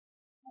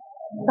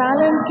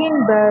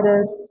Palanquin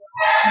Bearers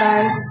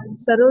by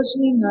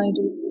Sarojini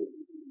Naidu.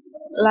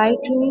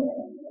 Lightly,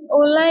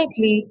 oh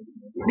lightly,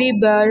 we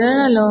bear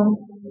her along.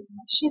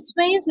 She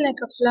sways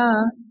like a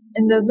flower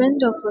in the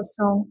wind of her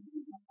song.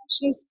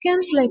 She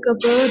skims like a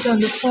bird on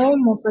the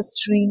foam of a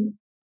stream.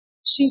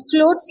 She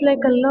floats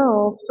like a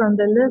love from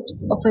the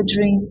lips of a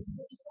dream.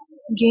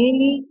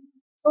 Gaily,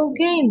 oh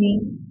gaily,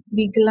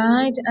 we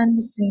glide and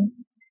we sing.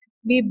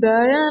 We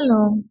bear her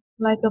along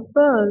like a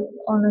pearl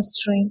on a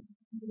string.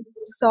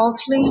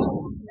 Softly,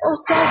 oh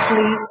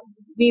softly,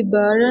 we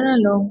bear her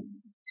along.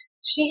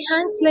 She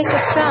hangs like a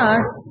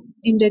star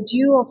in the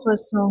dew of her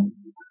song.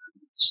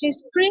 She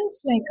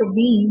springs like a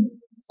beam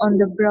on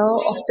the brow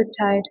of the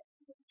tide.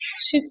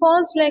 She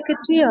falls like a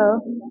tear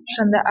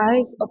from the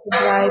eyes of a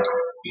bride.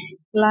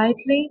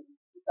 Lightly,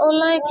 oh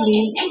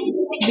lightly,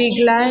 we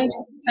glide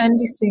and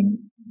we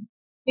sing.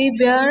 We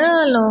bear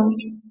her along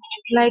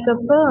like a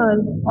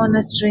pearl on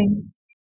a string.